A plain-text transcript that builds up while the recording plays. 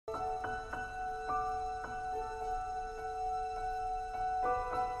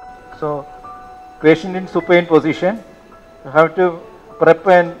So patient in supine position, you have to prep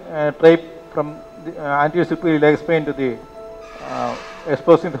and try from the anterior superior leg spine to the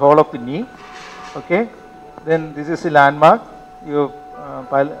exposing the whole of the knee. Okay, then this is the landmark. You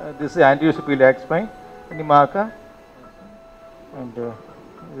this is the anterior superior leg spine, and the marker, and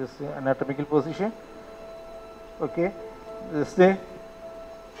this is the anatomical position. Okay, this is the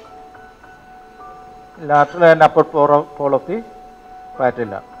lateral and upper pole of the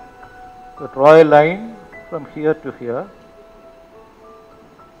patella. So draw a line from here to here.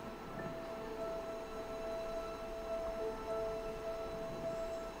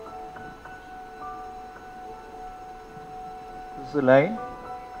 This is the line.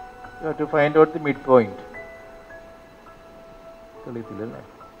 You have to find out the midpoint.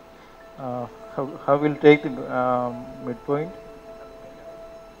 How will take the midpoint?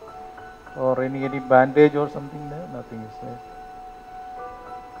 Or any bandage or something there? Nothing is there.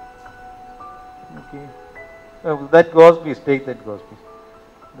 Okay. That gauze piece, take that gauze piece.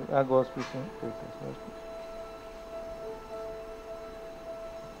 Gauze piece, take this gauze piece.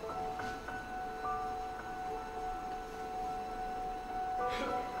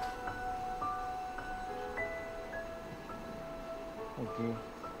 Okay.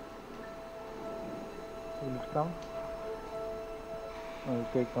 Will it come? I will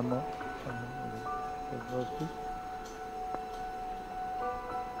take one more.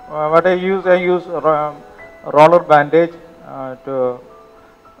 What I use a roller bandage to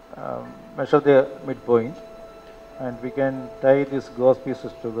measure the midpoint, and we can tie these gauze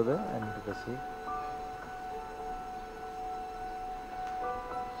pieces together and you can see.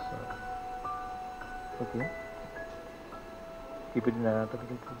 So, okay. Keep it in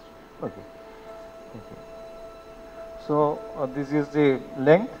anatomical position. Okay. Okay. So this is the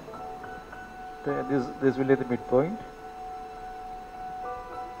length. This will be the midpoint.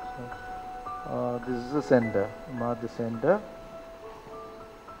 So, this is the center. Mark the center.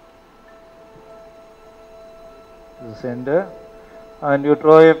 This is the center, and you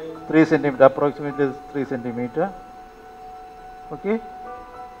draw a 3 centimeter, approximately 3 centimeter. Okay.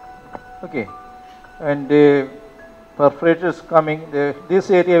 Okay. And the perforators coming.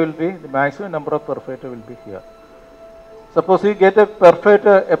 This area will be the maximum number of perforator will be here. Suppose you get a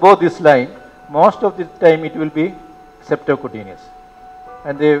perforator above this line, most of the time it will be septocutaneous,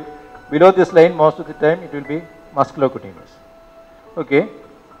 and below this line most of the time it will be musculocutaneous. Okay.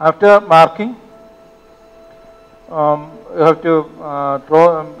 After marking, you have to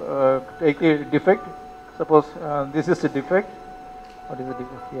take the defect. Suppose this is the defect. What is the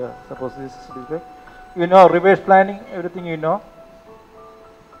defect here? Suppose this is the defect. You know reverse planning, everything you know.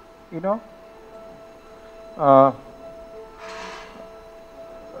 You know.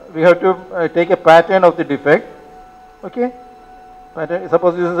 We have to take a pattern of the defect. Okay.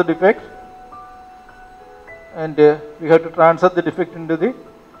 Suppose this is a defect, and we have to transfer the defect into the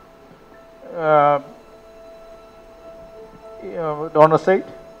donor side.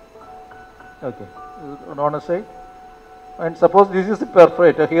 Okay, donor side. And suppose this is the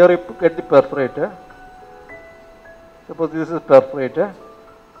perforator. Here you get the perforator. Suppose this is a perforator.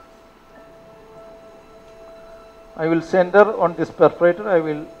 I will center on this perforator. I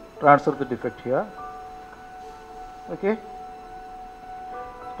will transfer the defect here. Okay.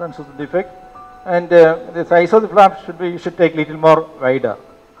 Transfer the defect, and the size of the flap should be. You should take little more wider.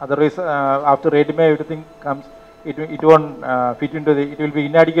 Otherwise, after ready-made everything comes, it won't fit into the. It will be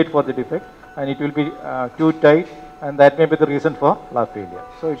inadequate for the defect, and it will be too tight, and that may be the reason for flap failure.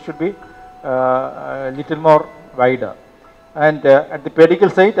 So it should be a little more wider. And at the pedicle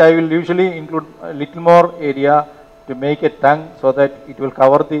site, I will usually include a little more area to make a tongue so that it will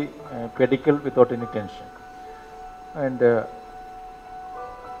cover the pedicle without any tension. And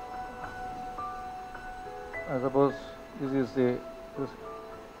I suppose this is the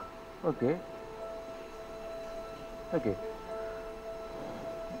okay. Okay.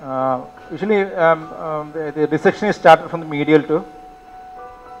 Usually the dissection is started from the medial to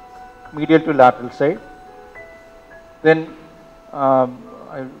lateral side. Then I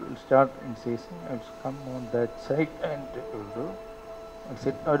will start incising. I will come on that side and will do. I'll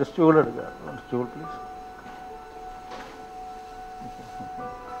sit. One stool, please.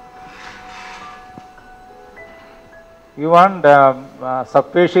 You want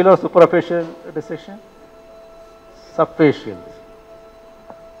subfacial or suprafacial dissection? Subfacial.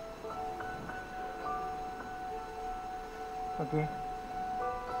 Okay.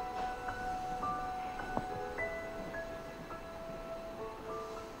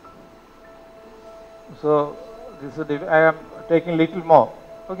 So this is I am taking little more.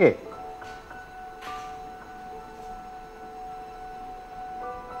 Okay.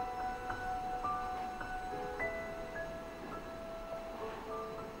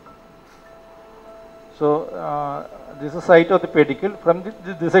 So this is site of the pedicle. From this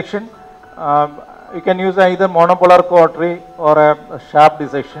dissection, you can use either monopolar cautery or a sharp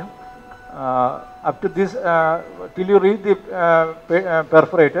dissection. Up to this, till you reach the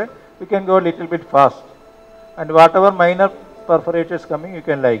perforator, you can go a little bit fast. And whatever minor perforators coming, you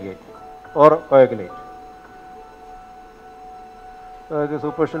can ligate or coagulate. So the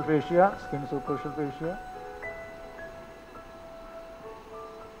superficial fascia, skin superficial fascia.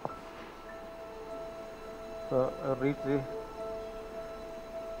 So reach the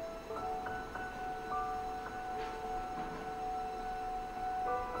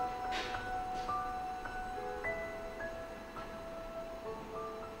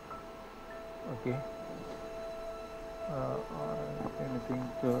okay. Anything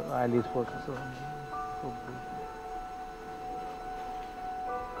to Alice forces or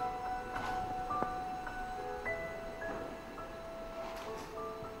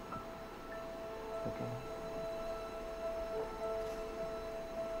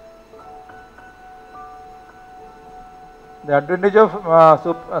the advantage of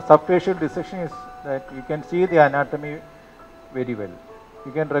subfacial dissection is that you can see the anatomy very well.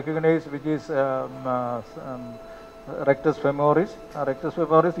 You can recognize which is rectus femoris. Rectus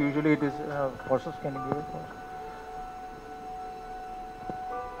femoris usually it is forceps. Can you give it?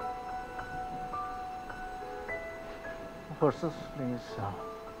 Forceps, please.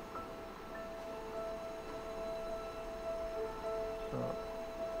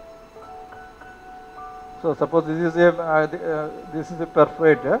 So suppose this is a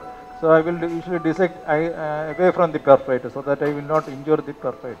perforator. So I will usually dissect away from the perforator so that I will not injure the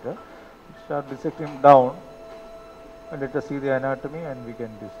perforator. Start dissecting down, and let us see the anatomy, and we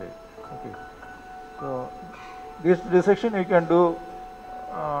can dissect. Okay. So this dissection you can do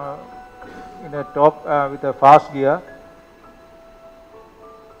in a top with a fast gear.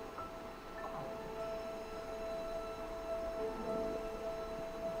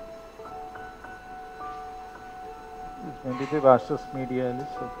 Maybe vastus medialis,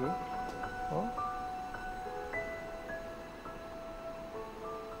 okay. Oh.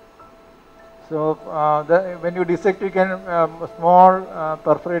 So when you dissect, you can small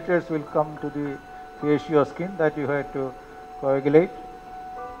perforators will come to the fascia skin that you have to coagulate.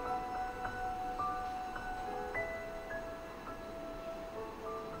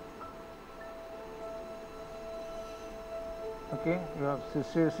 Okay, you have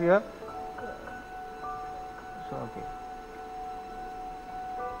sisters here. So okay.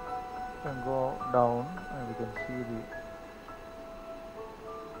 Can go down and we can see the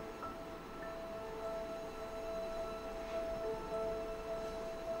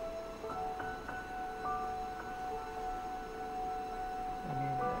any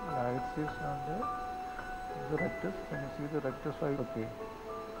lights is on there. The rectus, can you see the rectus? Okay.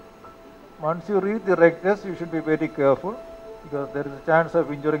 Once you reach the rectus, you should be very careful because there is a chance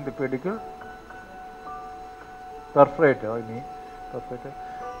of injuring the pedicle. Perforator, I mean perforator.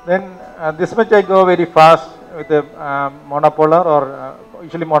 Then this much I go very fast with a monopolar or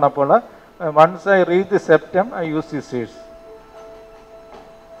usually monopolar. Once I reach the septum, I use scissors.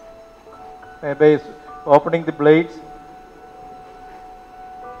 By opening the blades,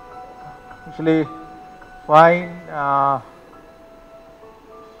 usually fine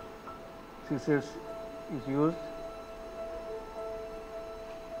scissors is used.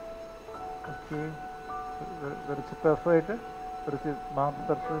 Okay, there is a perforator. There is a mouth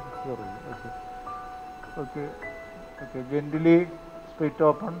perforator here. Okay. Okay. Okay. Gently split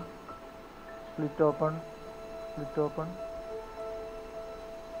open, split open, split open,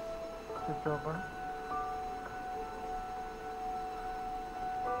 split open.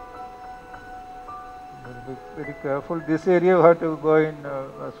 Very careful. This area you have to go in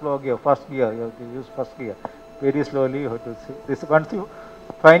slow gear, first gear. You have to use first gear. Very slowly you have to see. This once you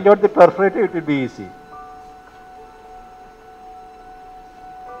find out the perforator, it will be easy.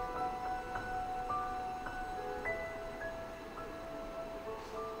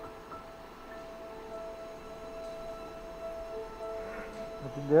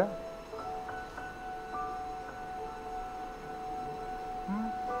 Nothing there?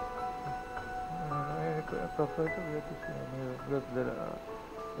 Perforator, we have to see because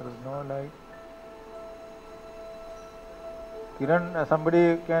there is no light. Kiran,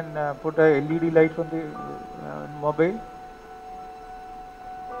 somebody can put a LED light from the mobile.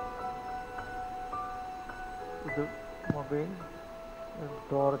 The mobile, a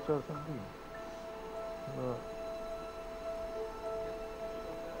torch or something.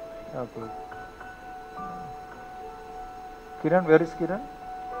 Okay. Kiran, where is Kiran?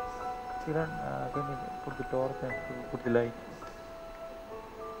 Kiran, can you put the torch and put the light?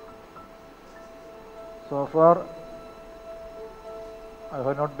 So far, I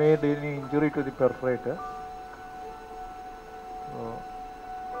have not made any injury to the perforator.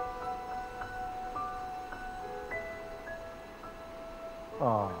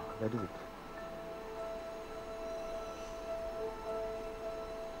 So, that is it.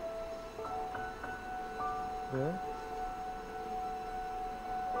 Yeah.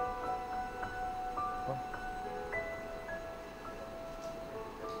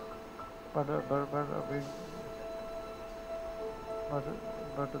 But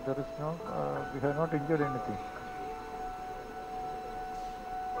there is no, we have not injured anything.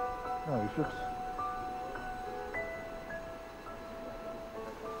 No, you should.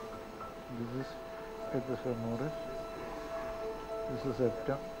 This is petrous femoris. This is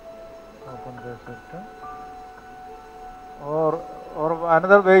septum. Open the septum. Or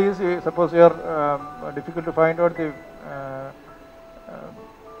another way is, suppose you are difficult to find out the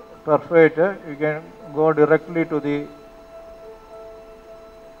perforator, you can go directly to the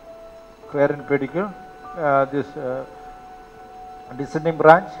parent pedicle, this descending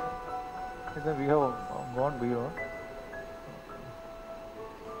branch. We have gone beyond.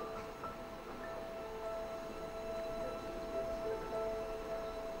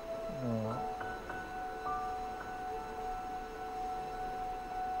 No.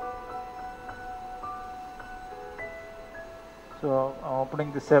 So I'm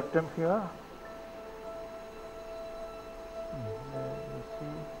opening the septum here. You see,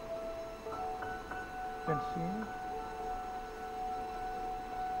 you can see.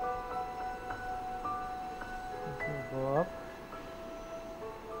 Go up.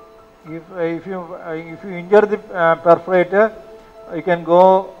 If you injure the perforator, you can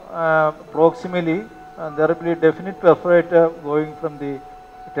go proximally, and there will be a definite perforator going from the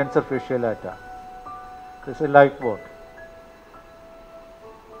tensor fasciolata. This is a lifeboat.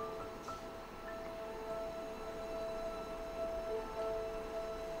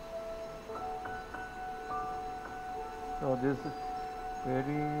 So this is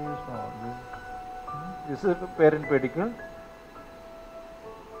very small. This is the parent pedicle.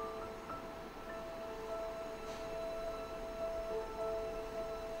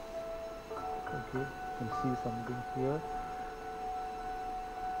 Okay, you can see something here.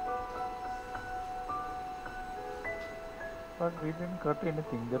 But we didn't cut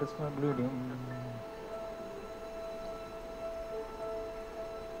anything. There is no bleeding.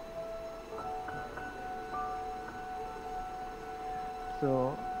 So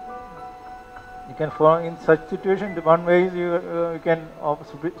you can form in such situation. The one way is you can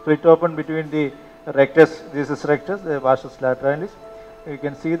split open between the rectus. This is rectus, the vastus lateralis. You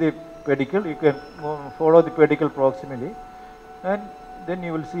can see the pedicle. You can follow the pedicle proximally, and then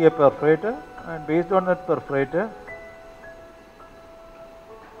you will see a perforator. And based on that perforator,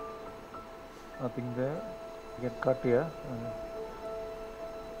 nothing there. You can cut here.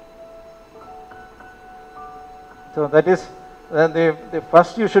 So that is. The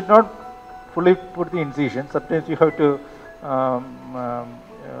first you should not fully put the incision. Sometimes you have to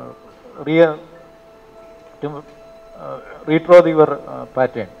redraw your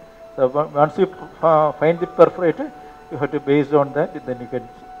pattern. So once you find the perforator, you have to based on that, then you can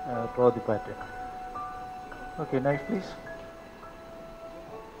draw the pattern. Okay, next please.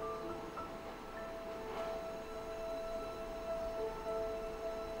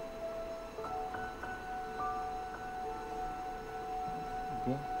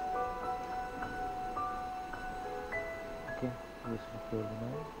 Okay. Okay. This is very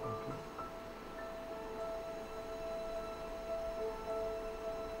nice. Okay.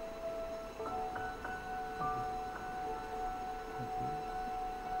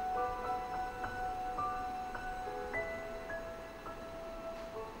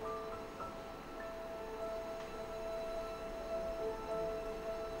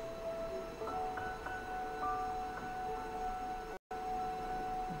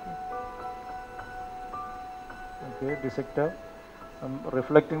 Okay, dissector. I'm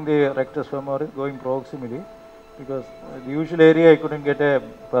reflecting the rectus femoris going proximally because the usual area I couldn't get a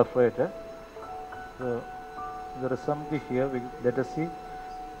perforator. So there is something here. Let us see.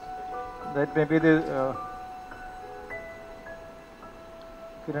 That may be the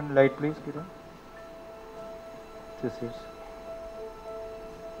Kiran, light please, Kiran. This is.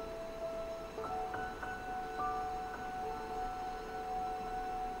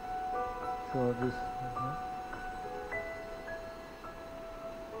 So this.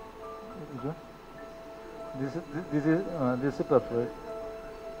 This is perfect.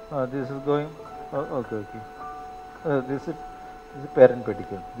 This is going. Okay. This is parent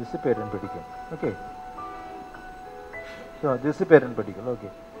pedicle. This is parent pedicle. Okay. So this is parent pedicle. Okay.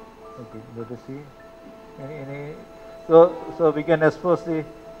 Let us see. So we can expose the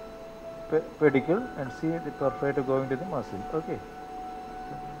pedicle and see the perforator going to the muscle. Okay.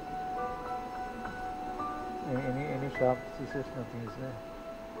 Any sharp scissors? Nothing is there.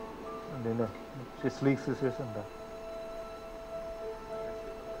 Sleek scissors and that.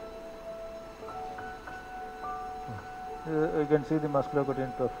 You can see the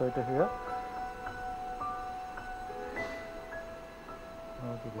musculocutaneous perforator here.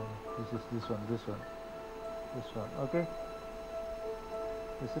 Okay, this is this one. Okay.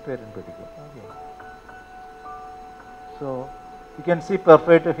 This is the parent pedicle. Okay. So you can see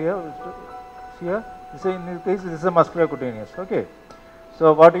perforator here. Here. In this case, this is a musculocutaneous. Okay.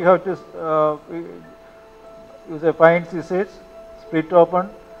 So what you have to use a fine scissors, split open,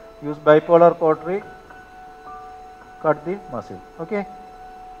 use bipolar cautery, cut the muscle. Okay.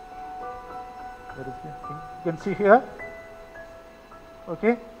 There is the thing. You can see here.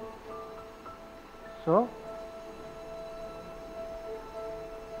 Okay. So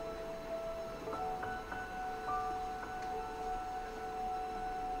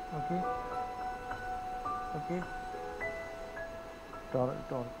okay.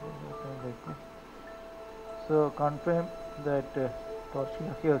 So confirm that torch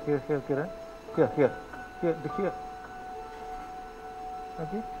here, Kiran. Here.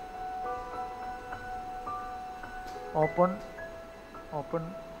 Okay. Open,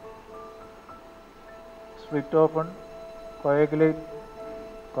 split open, coagulate,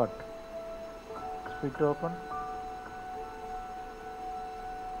 cut. Split open,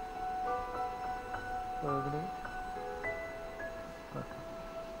 coagulate, cut.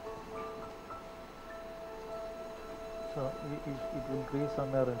 So it will create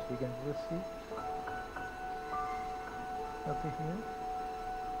some errors. You can just see. Okay, here.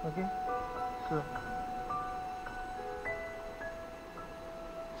 Okay.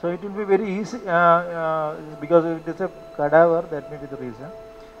 So it will be very easy because it is a cadaver. That may be the reason.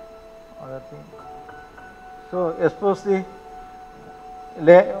 Other thing. So expose the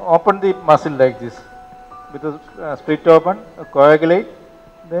open the muscle like this with a split open, coagulate,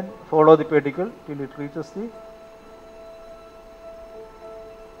 then follow the pedicle till it reaches the.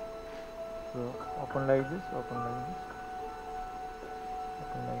 So open like this, open like this,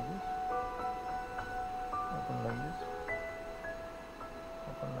 open like this, open like this,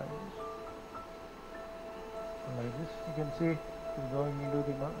 open like this, open like this. You can see it's going into the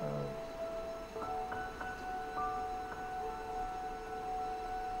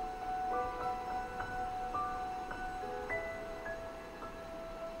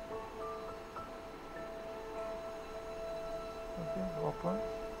okay, open.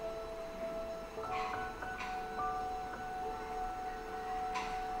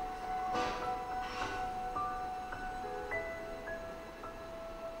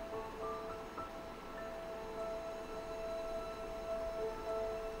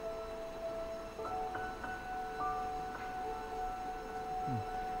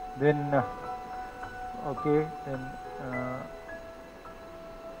 Then okay, then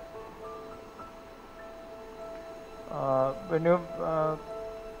when you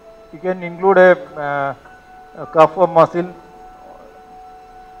can include a cuff of muscle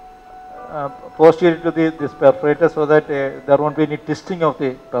posterior to this perforator so that there won't be any twisting of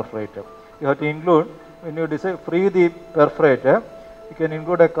the perforator. You have to include, when you decide free the perforator, you can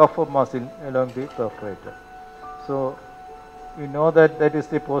include a cuff of muscle along the perforator. So we know that that is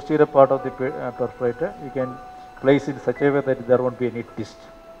the posterior part of the perforator. You can place it in such a way that there won't be any twist.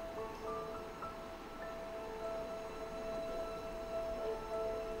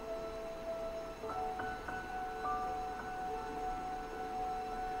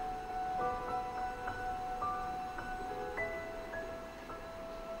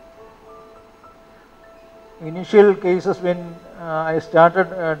 Initial cases when I started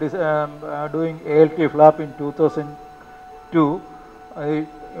doing ALT flap in 2002, a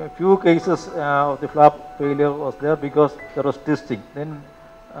few cases of the flap failure was there because there was twisting. Then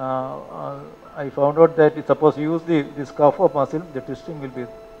I found out that suppose you use this cuff of muscle, the twisting will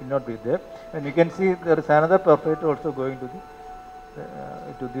not be there. And you can see there is another perforator also going to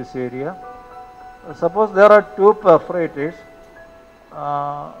to this area. Suppose there are two perforators.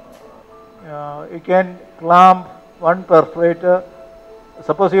 You can clamp one perforator.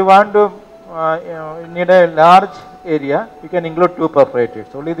 Suppose you want to need a large area, you can include two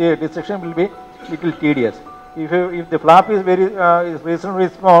perforators. Only the dissection will be little tedious. If the flap is is reasonably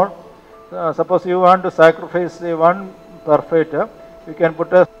small, suppose you want to sacrifice one perforator, you can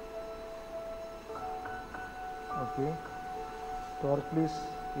put a okay. Torch please,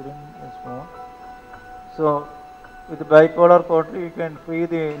 even small. So with the bipolar cautery, you can free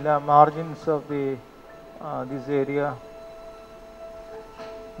the margins of the this area,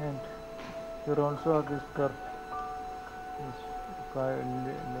 and here also this curve is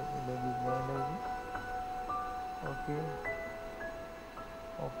okay,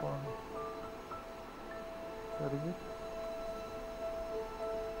 open, very good.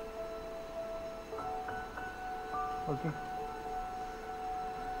 Okay,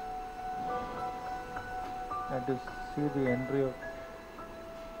 and to see the entry of,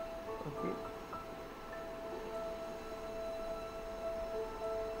 okay,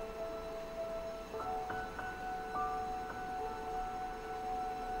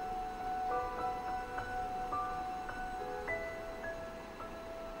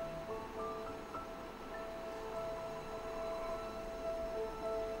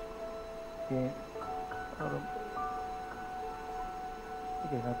 okay,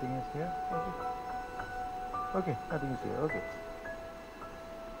 okay, nothing is here. Okay, nothing is here. Okay,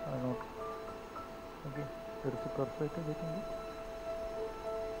 not okay. There is a perfect getting it.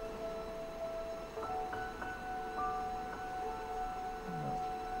 No,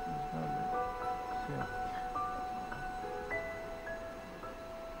 it's not there.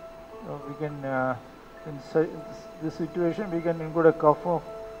 So we can in this situation we can include a cuff of.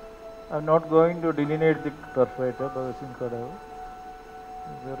 I'm not going to delineate the perforator by using cadaver.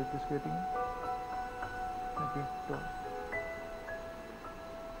 Where it is getting? Okay, so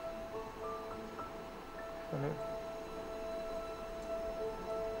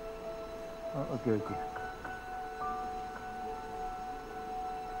okay, okay.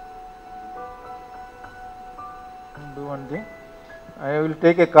 Do one thing. I will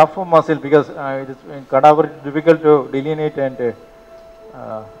take a cuff of muscle because it is in cadaver it's difficult to delineate and to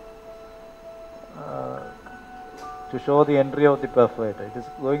show the entry of the perforator. It is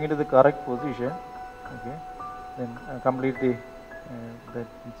going into the correct position. Okay, then complete the that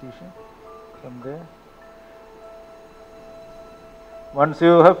incision from there. Once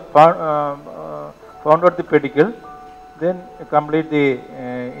you have found out the pedicle, then complete the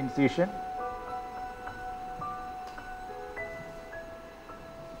incision.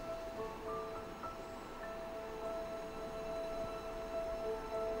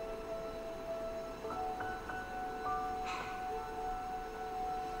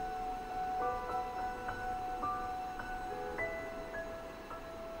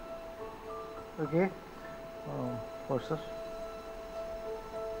 Okay, forces.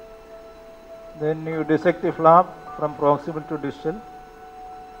 Then you dissect the flap from proximal to distal.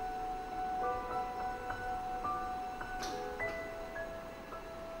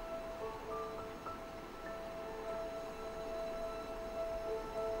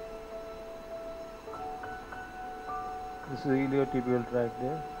 This is the iliotibial tract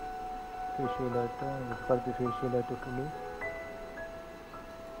there, fasciolata, cut the fasciolata fully.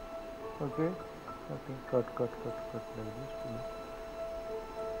 Okay, okay, cut like this fully.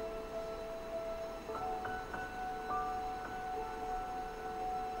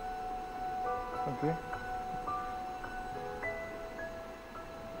 Okay.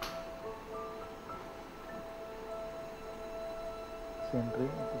 Entry.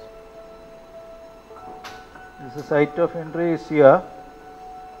 This is site of entry is here.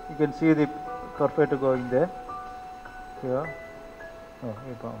 You can see the perforator going there. Here. No.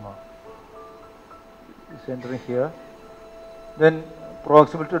 It's entering here. Then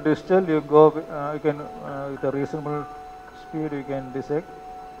proximal to distal, you go. You can with a reasonable speed you can dissect.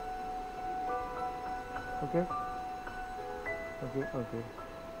 Okay. Nothing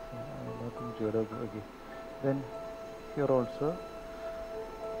to okay. Then here also.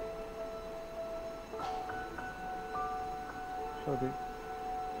 Show the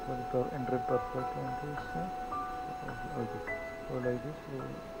entry perfect entry. Okay. So like this,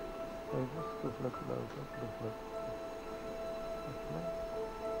 reflect.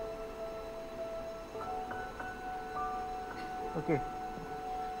 Okay.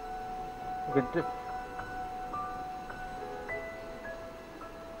 Okay.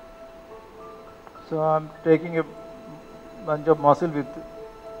 So I'm taking a bunch of muscle with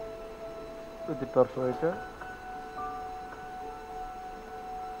the perforator.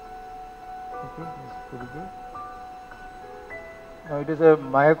 Okay, this is pretty good. Now it is a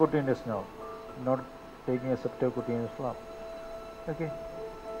myocutaneous now, not taking a subcutaneous flap. Okay.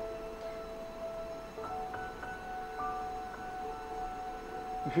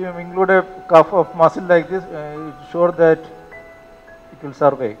 If you include a cuff of muscle like this, it's sure that it will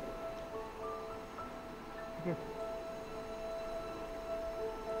survive.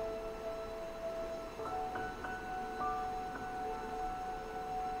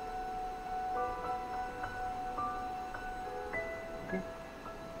 Okay.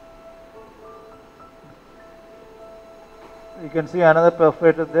 can see another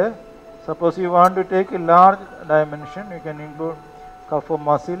perforator there. Suppose you want to take a large dimension, you can include cuff of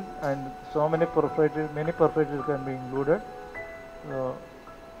muscle, and so many perforators can be included. So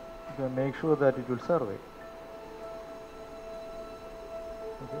you can make sure that it will survive.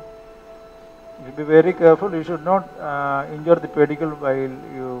 Okay. You should be very careful. You should not injure the pedicle while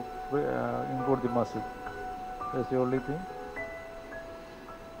you include the muscle. That's the only thing.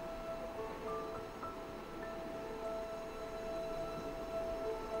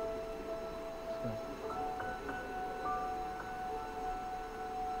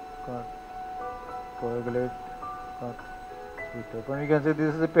 Cut, coagulate, cut, switch up. And you can say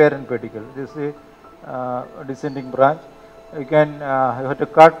this is a parent pedicle. This is a descending branch. You can you have to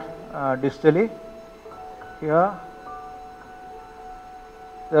cut distally. Here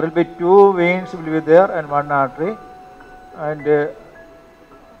there will be two veins will be there and one artery, and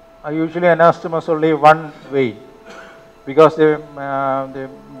I usually anastomose only one vein because the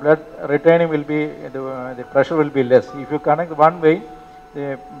blood retaining will be the pressure will be less. If you connect one vein,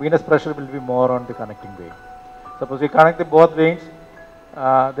 the venous pressure will be more on the connecting vein. Suppose you connect the both veins,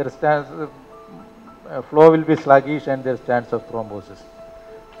 there is chance flow will be sluggish and there is chance of thrombosis.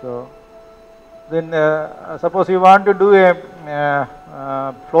 So then suppose you want to do a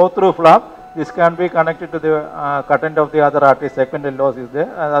flow through flap, this can be connected to the cut end of the other artery. Segmental loss is there,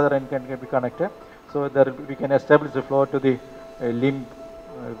 other end can be connected. So there we can establish the flow to the limb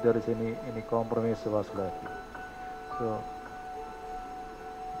if there is any compromised vascularity.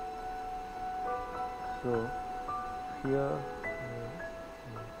 So here,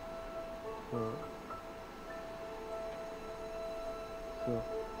 so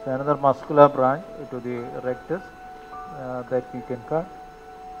another muscular branch to the rectus that you can cut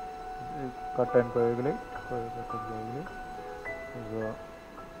and coagulate. So,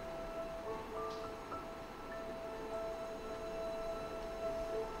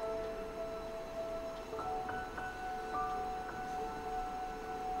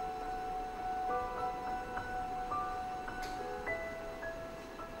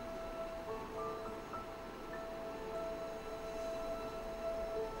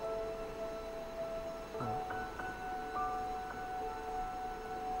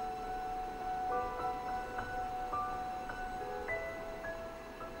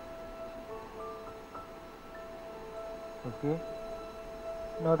 okay.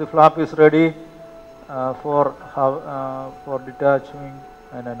 Now the flap is ready for detaching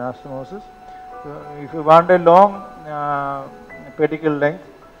and anastomosis. So if you want a long pedicle length,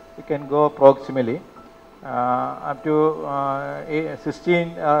 you can go proximally up to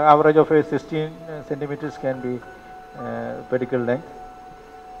 16 average of 16 centimeters can be pedicle length.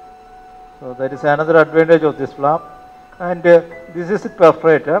 So that is another advantage of this flap. And this is a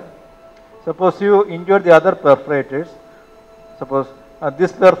perforator. Suppose you injure the other perforators. Suppose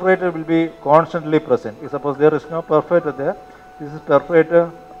this perforator will be constantly present. Suppose there is no perforator there, this is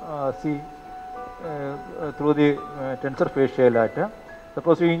perforator through the tensor fasciae lata.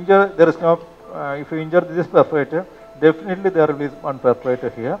 Suppose you injure, there is no, if you injure this perforator, definitely there will be one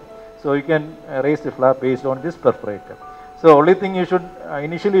perforator here. So you can raise the flap based on this perforator. So only thing you should,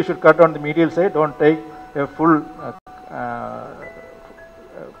 initially you should cut on the medial side, don't take a full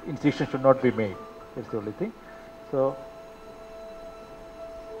incision should not be made. That's the only thing. So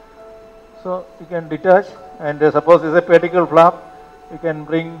you can detach, and suppose this is a pedicle flap, you can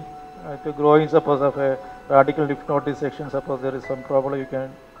bring to groin. Suppose of a radical lymph node dissection, suppose there is some trouble, you can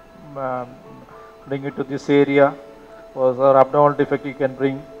bring it to this area. Or abdominal defect, you can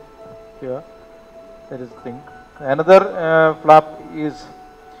bring here. That is the thing. Another flap is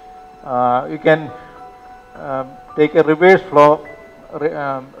you can take a reverse flow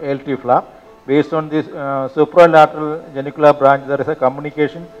ALT flap. Based on this supralateral genicular branch, there is a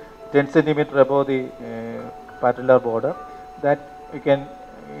communication 10 centimeter above the patellar border, that we can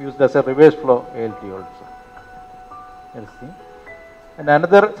use as a reverse flow ALT also. That's the thing. And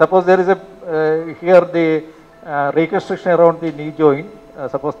another, suppose there is a here the reconstruction around the knee joint.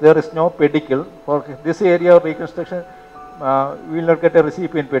 Suppose there is no pedicle, for this area of reconstruction, we will not get a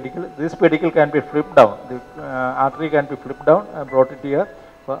recipient pedicle. This pedicle can be flipped down. The artery can be flipped down and brought it here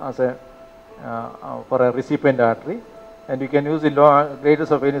as a for a recipient artery. And you can use the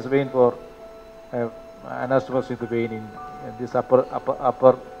greatest of venous vein for anastomosis of the vein in this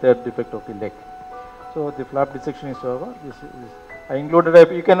upper third defect of the leg. So the flap dissection is over. I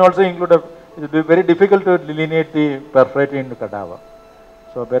included you can also include it will be very difficult to delineate the perforator in the cadaver.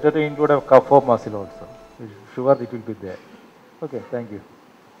 So better to include a cuff of muscle also. Sure, it will be there. Okay, thank you.